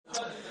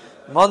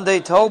Monday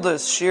told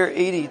us, Shiur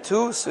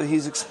 82, so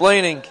he's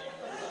explaining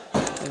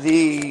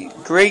the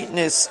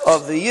greatness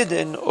of the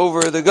Yidden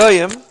over the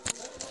Goyim,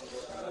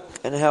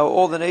 and how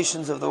all the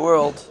nations of the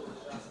world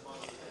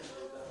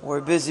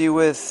were busy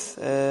with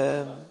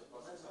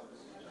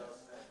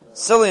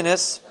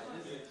silliness.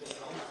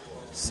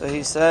 So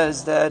he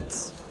says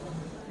that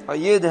a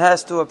Yid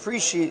has to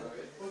appreciate,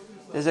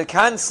 there's a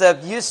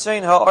concept,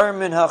 Yisrein ha'ar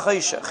min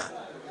ha'chayshech.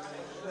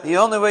 The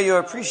only way you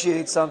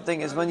appreciate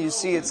something is when you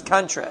see its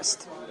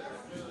contrast.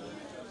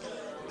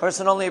 A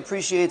person only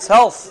appreciates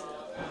health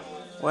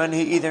when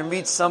he either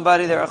meets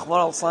somebody that Rahman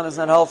al-Islam is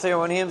not healthy, or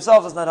when he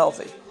himself is not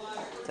healthy.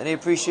 Then he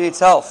appreciates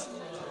health.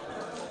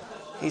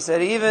 He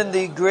said even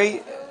the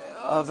great,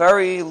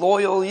 very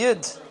loyal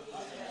Yid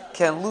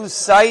can lose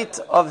sight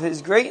of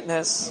his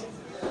greatness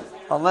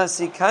unless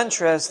he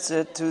contrasts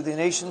it to the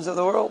nations of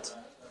the world.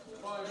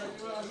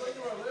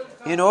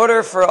 In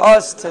order for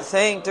us to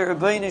thank the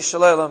Rabbeinu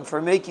Shalom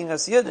for making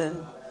us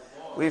Yidden,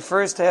 we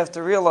first have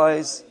to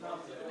realize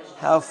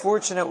how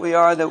fortunate we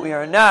are that we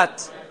are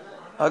not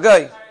a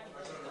Goy,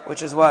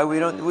 which is why we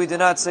do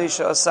not say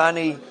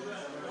Sha'asani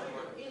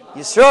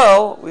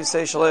Yisrael, we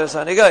say Shalei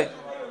Asani Goy,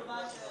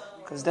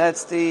 because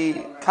that's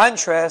the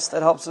contrast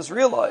that helps us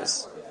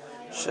realize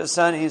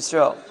Sha'asani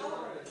Yisrael.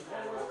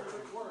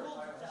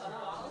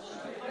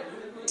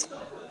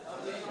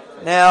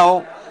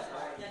 Now,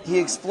 he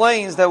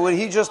explains that what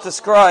he just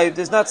described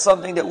is not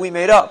something that we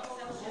made up.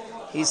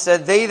 He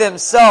said they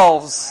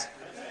themselves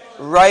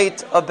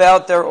write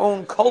about their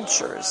own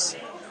cultures,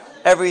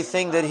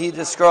 everything that he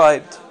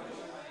described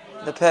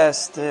the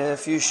past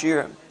few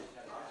shiurim.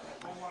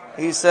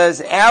 He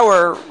says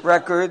our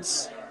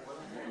records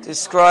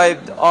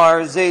described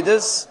our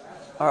Zaydas,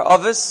 our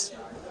Avis,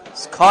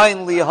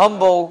 kindly,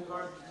 humble.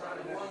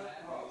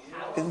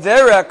 In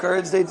their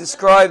records, they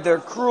describe their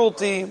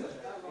cruelty,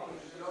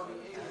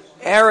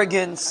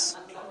 arrogance,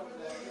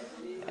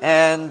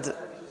 and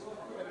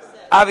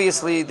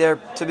obviously they're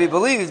to be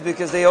believed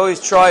because they always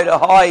try to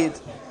hide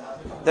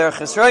their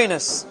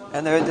chesroinus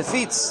and their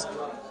defeats.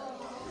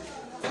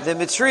 The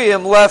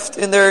Mitzrayim left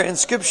in their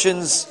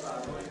inscriptions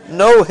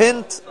no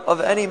hint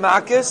of any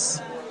makis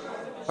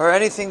or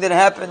anything that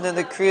happened in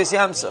the Kriyas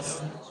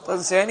Yamsuf.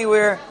 Doesn't say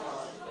anywhere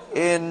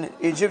in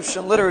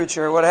Egyptian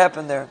literature what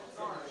happened there.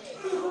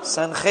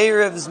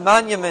 Sancheriv's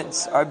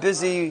monuments are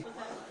busy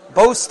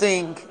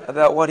boasting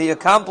about what he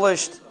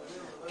accomplished.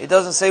 He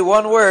doesn't say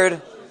one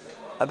word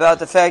about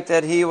the fact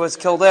that he was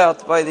killed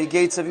out by the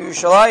gates of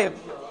Yerushalayim.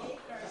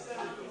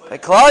 By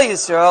Klal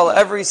Yisrael,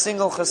 every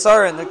single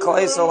chesaron that Klal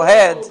Yisrael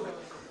had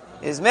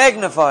is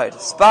magnified,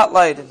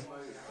 spotlighted.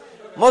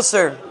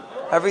 Musar,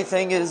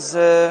 everything is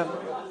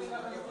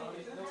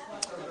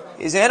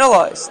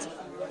analyzed.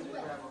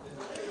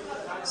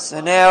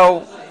 So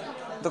now,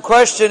 the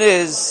question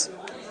is,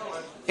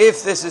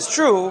 if this is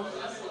true,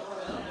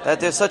 that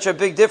there's such a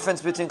big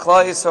difference between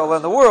Klal Yisrael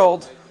and the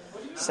world,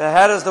 so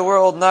how does the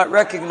world not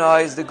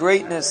recognize the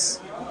greatness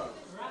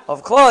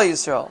of Klal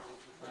Yisrael?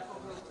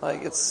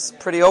 Like, it's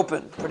pretty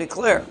open, pretty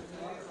clear.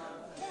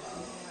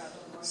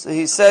 So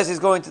he says he's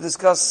going to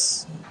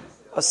discuss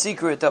a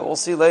secret that we'll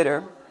see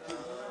later.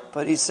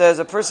 But he says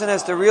a person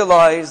has to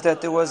realize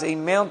that there was a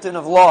mountain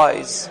of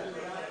lies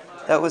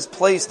that was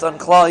placed on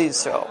Klal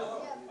Yisrael.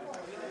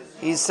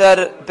 He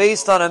said,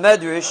 based on a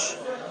medrash,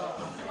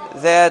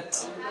 that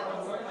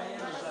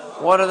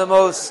one of the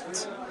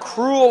most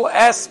cruel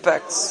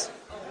aspects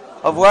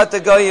of what the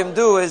Goyim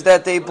do is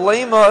that they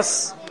blame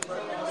us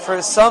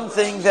for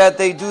something that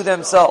they do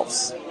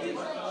themselves.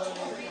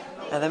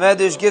 And the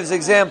medrash gives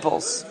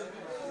examples.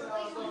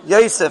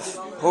 Yosef,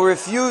 who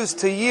refused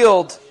to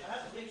yield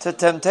to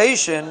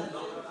temptation,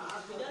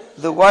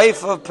 the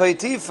wife of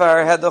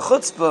Potiphar had the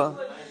chutzpah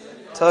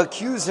to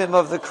accuse him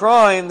of the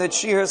crime that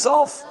she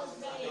herself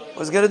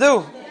was going to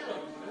do.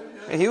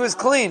 And he was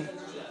clean.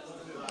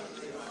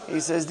 He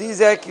says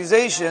these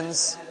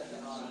accusations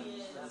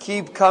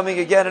keep coming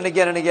again and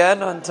again and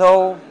again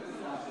until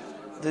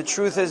the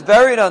truth is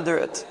buried under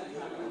it.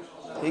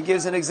 He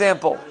gives an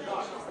example.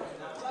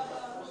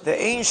 The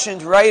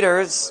ancient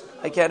writers,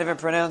 I can't even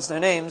pronounce their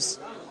names,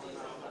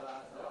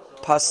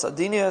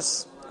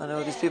 Pasadinius, I know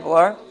who these people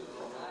are.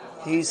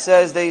 He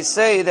says they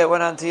say that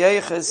when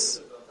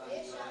Antiochus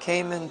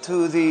came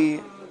into the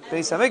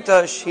Beis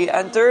HaMikdash, he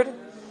entered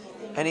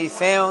and he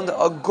found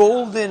a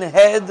golden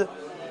head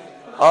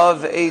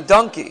of a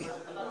donkey.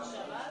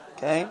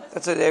 Okay,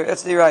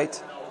 that's the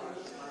right.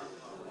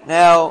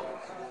 Now,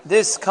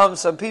 this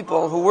comes from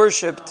people who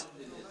worshipped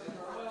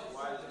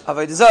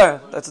Avodah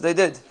Zarah. That's what they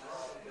did,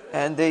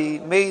 and they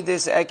made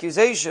this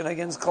accusation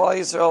against Klal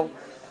Yisrael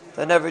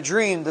that never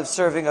dreamed of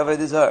serving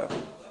Avodah Zarah.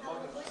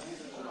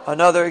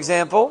 Another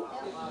example,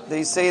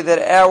 they say that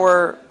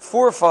our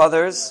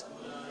forefathers,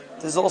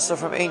 this is also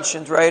from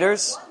ancient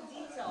writers,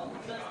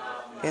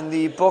 in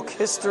the book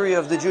History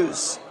of the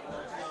Jews,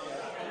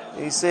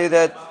 they say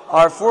that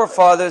our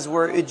forefathers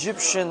were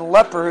Egyptian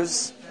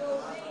lepers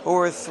who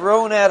were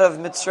thrown out of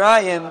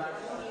Mitzrayim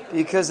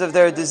because of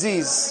their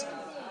disease.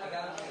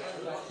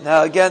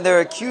 Now again, they're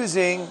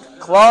accusing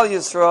Klal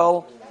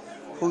Yisrael,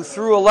 who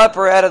threw a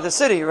leper out of the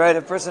city, right?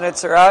 A person had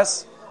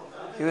tsaras,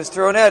 he was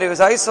thrown out, he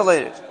was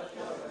isolated.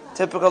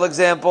 Typical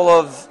example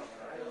of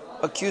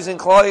accusing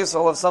Klal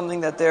Yisrael of something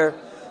that they're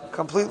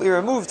completely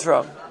removed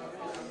from.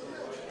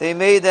 They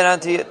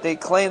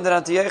claimed that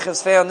Antiochus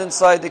is found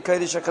inside the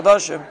Kodesh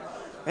HaKadoshim,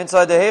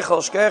 inside the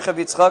Heichal Shkercha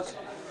Yitzchak,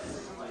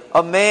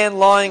 a man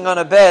lying on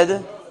a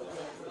bed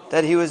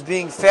that he was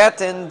being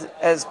fattened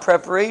as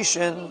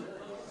preparation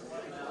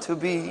to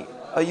be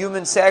a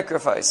human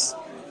sacrifice.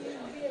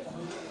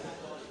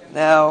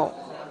 Now,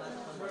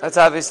 that's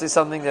obviously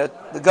something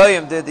that the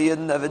Goyim did, the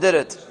Yidden never did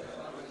it.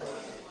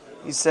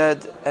 He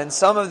said, and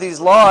some of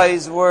these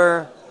lies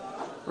were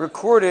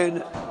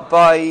recorded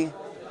by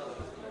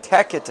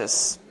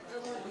Tacitus,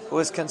 who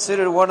was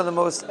considered one of the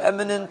most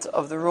eminent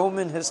of the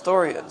Roman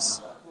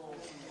historians.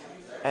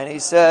 And he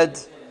said,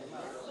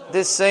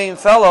 this same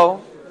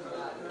fellow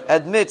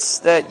admits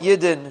that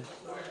Yidden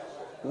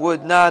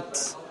would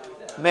not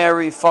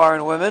marry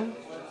foreign women.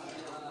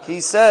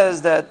 He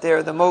says that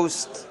they're the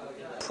most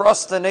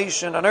prostate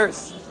nation on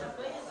earth.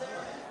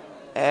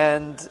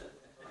 And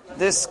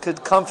this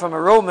could come from a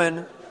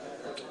Roman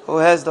who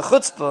has the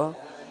chutzpah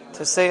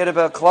to say it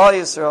about Klal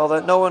Yisrael,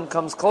 that no one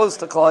comes close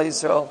to Klal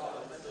Yisrael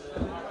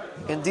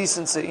in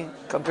decency,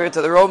 compared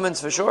to the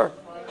Romans for sure.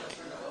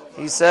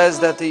 He says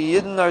that the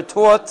Yidden are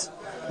taught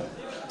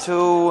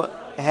to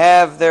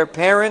have their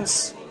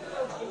parents,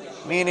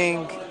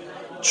 meaning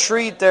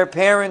treat their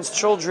parents,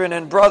 children,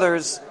 and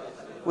brothers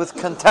with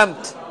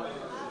contempt.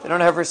 They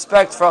don't have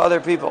respect for other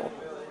people.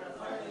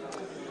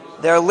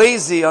 They're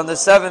lazy on the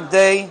seventh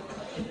day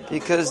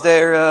because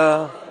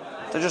they're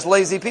just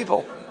lazy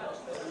people.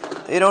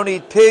 They don't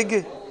eat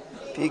pig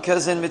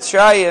because in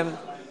Mitzrayim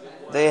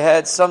they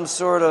had some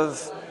sort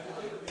of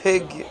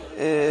pig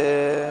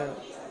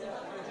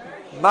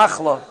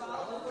machla,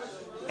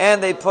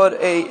 and they put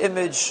a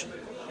image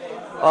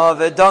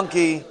of a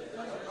donkey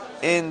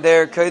in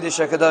their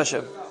Kodesh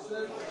HaKadoshim.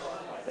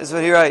 This is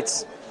what he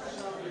writes.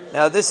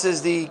 Now this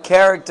is the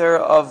character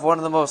of one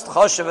of the most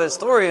chashuv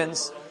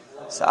historians,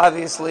 so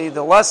obviously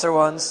the lesser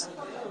ones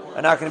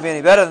are not going to be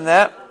any better than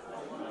that.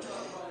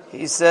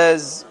 He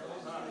says,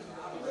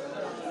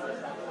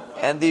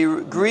 and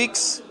the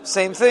Greeks,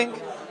 same thing,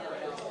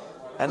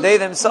 and they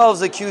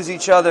themselves accuse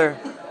each other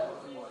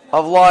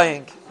of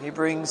lying. He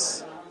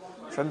brings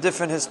from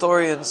different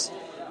historians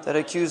that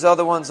accuse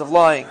other ones of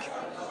lying.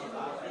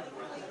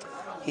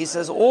 He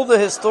says all the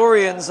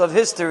historians of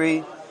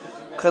history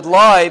could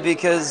lie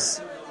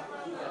because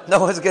no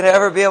one's going to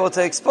ever be able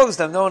to expose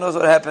them. No one knows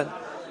what happened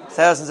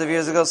thousands of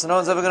years ago, so no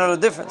one's ever going to know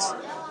the difference.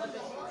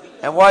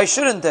 And why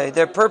shouldn't they?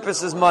 Their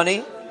purpose is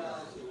money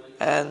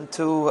and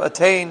to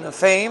attain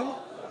fame,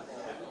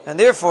 and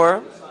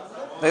therefore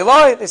they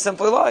lie. They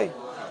simply lie.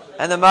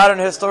 And the modern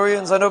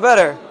historians are no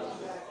better,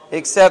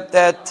 except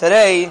that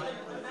today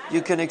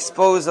you can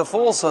expose a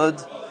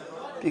falsehood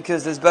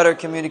because there's better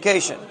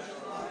communication.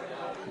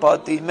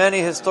 But the many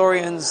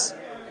historians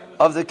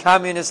of the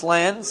communist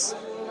lands,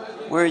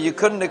 where you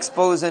couldn't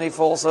expose any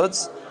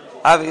falsehoods,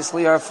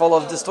 obviously are full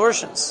of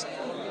distortions.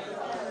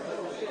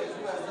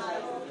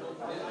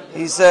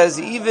 He says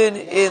even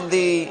in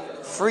the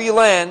free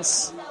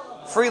lands,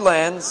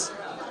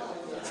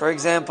 for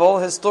example,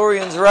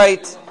 historians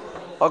write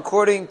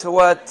according to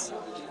what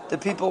the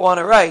people want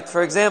to write.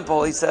 For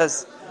example, he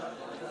says,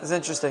 it's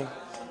interesting,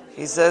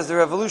 he says the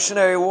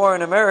Revolutionary War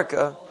in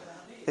America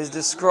is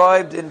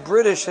described in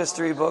British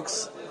history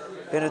books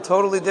in a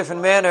totally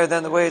different manner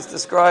than the way it's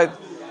described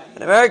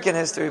in American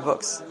history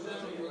books.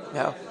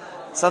 Now,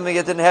 something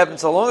that didn't happen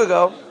so long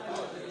ago,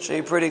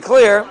 should be pretty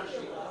clear.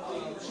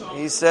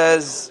 He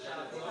says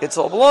it's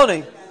all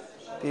baloney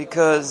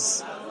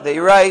because they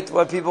write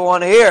what people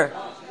want to hear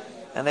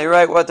and they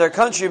write what their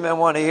countrymen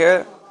want to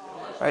hear.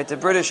 Right? The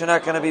British are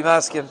not going to be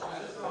masking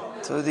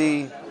to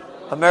the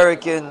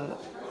American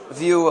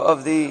view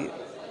of the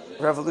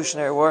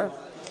Revolutionary War.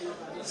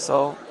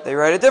 So they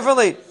write it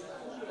differently.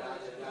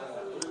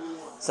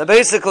 So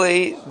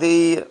basically,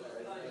 the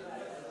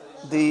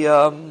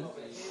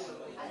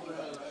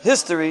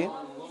history,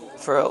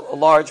 for a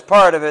large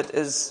part of it,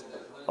 is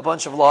a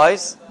bunch of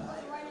lies,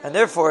 and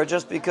therefore,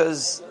 just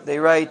because they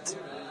write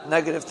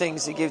negative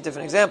things, he gave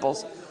different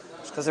examples,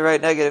 just because they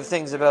write negative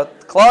things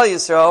about Klal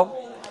Yisrael,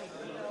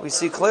 we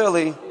see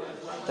clearly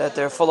that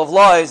they're full of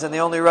lies, and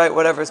they only write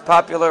whatever is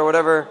popular,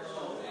 whatever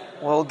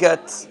will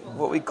get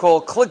what we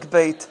call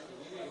clickbait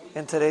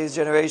in today's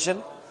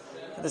generation.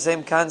 The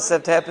same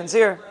concept happens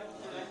here.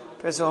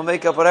 A person will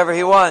make up whatever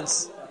he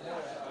wants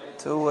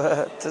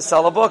to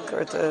sell a book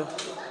or to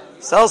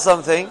sell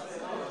something.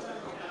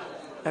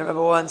 I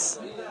remember once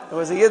there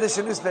was a Yiddish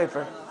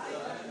newspaper.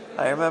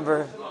 I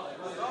remember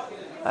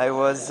I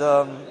was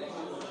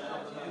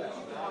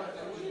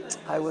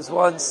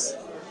once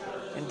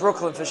in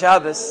Brooklyn for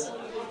Shabbos,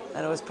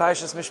 and it was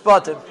Parshas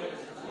Mishpatim,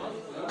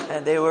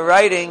 and they were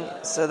writing.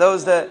 So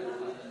those that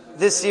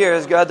this year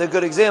has got a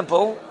good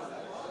example,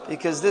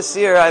 because this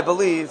year I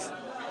believe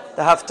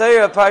the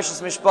Haftarah of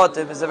Parshas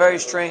Mishpatim is a very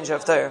strange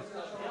Haftarah.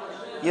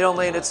 You don't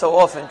learn it so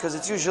often because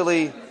it's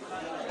usually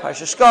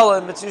Parshas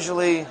Shkalim, it's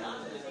usually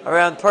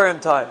around Purim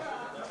time.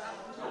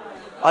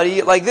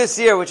 Like this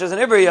year, which is an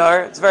Iber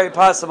Yar, it's very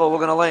possible we're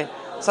going to lay.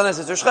 Sometimes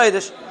it's Rosh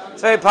Chodesh.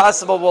 It's very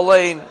possible we'll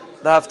lay the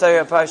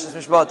Haftarah Parshas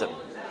Mishpatim.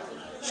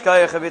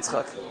 Shkayach of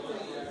Yitzchak.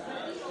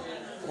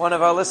 One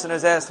of our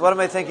listeners asked, "What am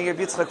I thinking of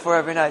Yitzchak for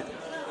every night?"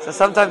 So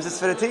sometimes it's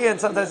for the Tia and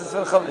sometimes it's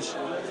for the Chumash.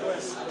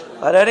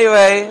 But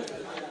anyway,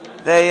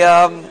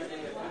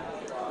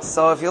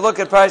 so if you look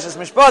at Parshas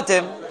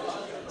Mishpatim,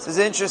 this is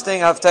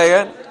interesting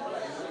Haftarah.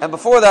 And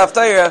before the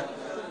Haftarah,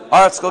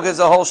 Artzkel gives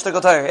a whole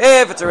shtickle Torah.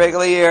 If it's a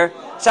regular year,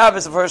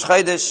 Shabbos of Rosh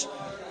Chodesh,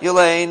 you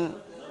lay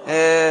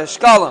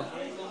Shkalim.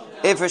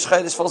 If Rosh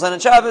Chodesh falls on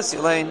Shabbos,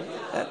 you lay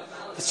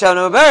if it's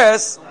Shavna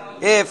Uberes,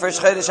 if Rosh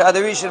Chodesh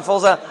Adarishan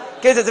falls on.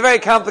 Kids, it's a very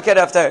complicated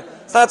Haftarah.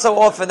 It's not so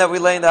often that we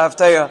lay in the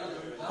Haftarah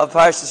of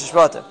Parshas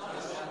Mishpatim.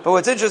 But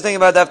what's interesting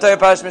about the Haftarah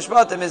Parshas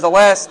Mishpatim is the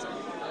last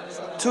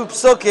two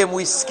psukim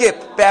we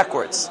skip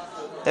backwards.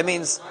 That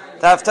means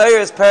the Haftarah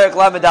is Perek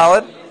Lamed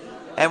Daled,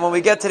 and when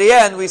we get to the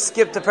end, we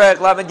skip to Perek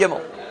Lamed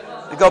Gimel.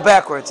 We go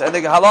backwards. And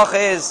the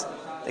halacha is,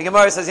 the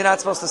Gemara says you're not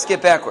supposed to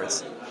skip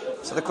backwards.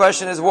 So the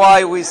question is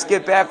why we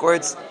skip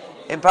backwards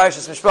in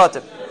Parshas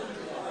Mishpatim.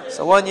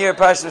 So one year,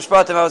 Parshas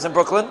Mishpatim, I was in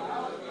Brooklyn,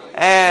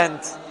 and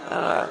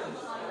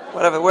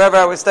wherever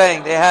I was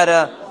staying, they had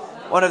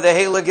one of the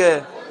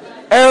Heilige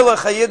Erlich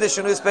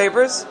HaYiddish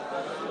newspapers,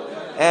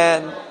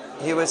 and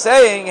he was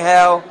saying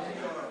how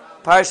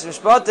Parshas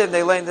Mishpatim,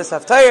 they learned this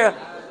Haftarah.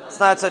 It's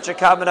not such a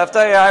common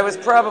Haftarah. I was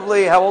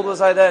probably, how old was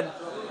I then?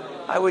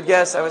 I would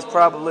guess I was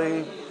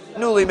probably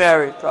newly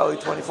married, probably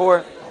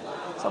 24,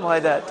 something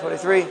like that,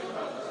 23.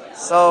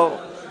 So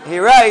he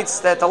writes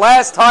that the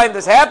last time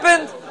this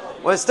happened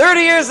was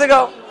 30 years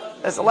ago.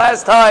 That's the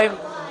last time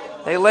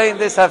they learned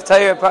this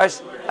Haftarah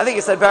Parshas. I think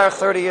he said Baruch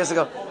 30 years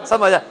ago,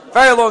 something like that.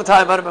 Very long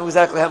time. I don't know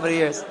exactly how many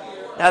years.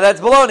 Now that's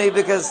baloney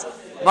because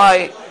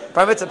my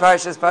Bar Mitzvah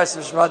Parsha is Parshas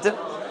Mishpatim,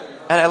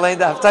 and I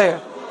learned the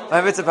Haftarah,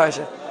 my Mitzvah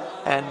Parsha.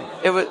 And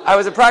I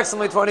was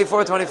approximately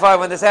 24, 25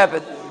 when this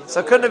happened, so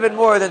it couldn't have been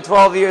more than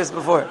 12 years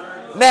before.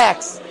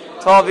 Max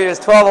 12 years,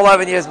 12,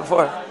 11 years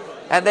before.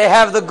 And they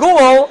have the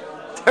ghoul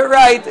to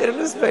write in a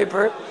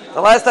newspaper,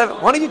 the last time,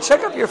 why don't you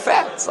check up your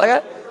facts?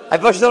 Like, I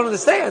just don't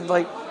understand.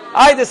 Like,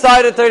 I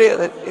decided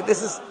 30,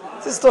 this is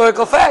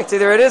historical fact.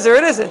 Either it is or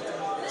it isn't.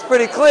 It's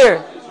pretty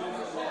clear.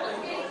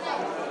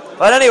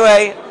 But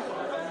anyway,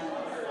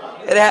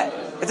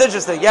 it's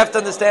interesting. You have to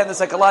understand the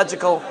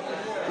psychological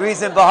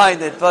reason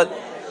behind it. But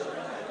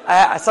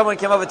someone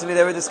came over to me.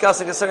 They were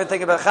discussing a certain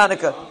thing about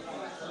Hanukkah.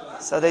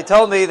 So they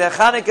told me that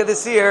Hanukkah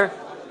this year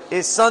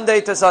is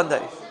Sunday to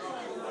Sunday.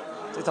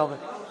 They told me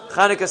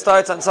Hanukkah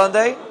starts on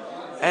Sunday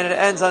and it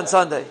ends on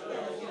Sunday.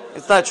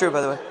 It's not true,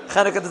 by the way.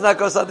 Hanukkah does not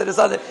go Sunday to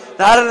Sunday.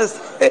 Now I don't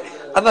understand.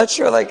 I'm not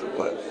sure. Like,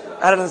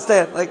 I don't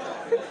understand. Like,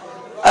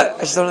 I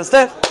just don't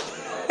understand.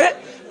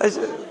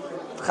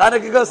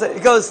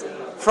 Hanukkah goes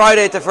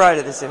Friday to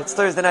Friday this year. It's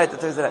Thursday night to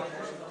Thursday night.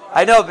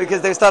 I know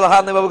because they started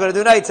handling what we're going to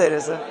do night Seder.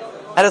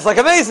 And it's like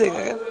amazing.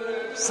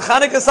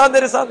 Hanukkah Sunday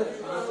to Sunday.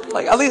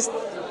 Like at least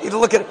maybe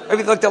look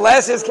at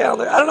last year's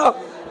calendar. I don't know.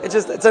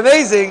 It's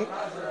amazing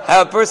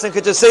how a person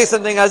could just say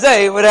something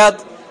azay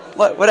without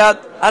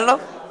I don't know.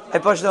 I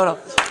don't know.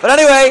 But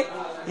anyway,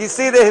 you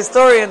see the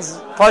historians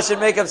push and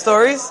make up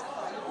stories,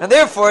 and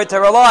therefore to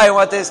rely on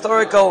what the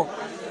historical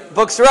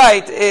books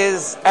write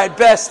is at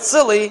best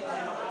silly,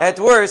 at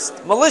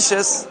worst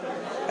malicious,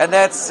 and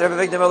that's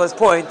RavAvigdor Miller's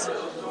point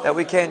that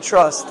we can't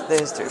trust the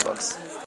history books.